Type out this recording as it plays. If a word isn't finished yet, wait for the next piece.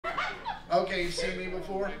Okay, you've seen me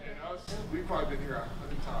before? We've probably been here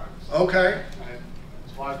 100 times. Okay. And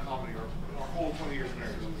it's live comedy our whole 20 years of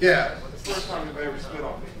marriage. Yeah. It's the first time anybody ever spit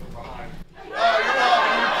on me from behind. Oh,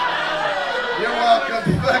 you're welcome.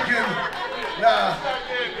 You're welcome. Fucking, nah,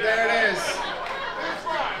 there it is.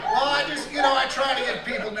 Well, I just, I try to give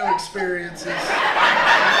people new experiences.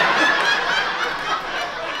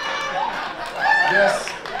 Yes.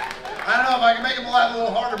 I don't know, if I can make them laugh a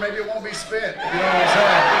little harder, maybe it won't be spit. You know what I'm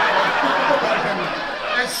saying?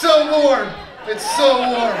 It's so warm. It's so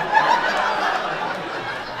warm.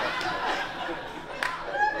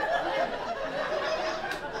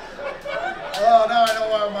 Oh, now I know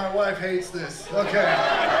why my wife hates this. Okay.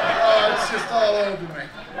 Oh, it's just all over me.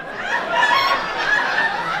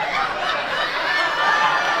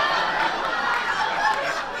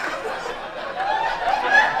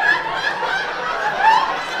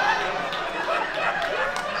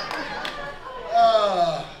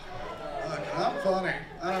 Oh, look, I'm funny.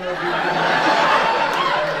 I don't know if you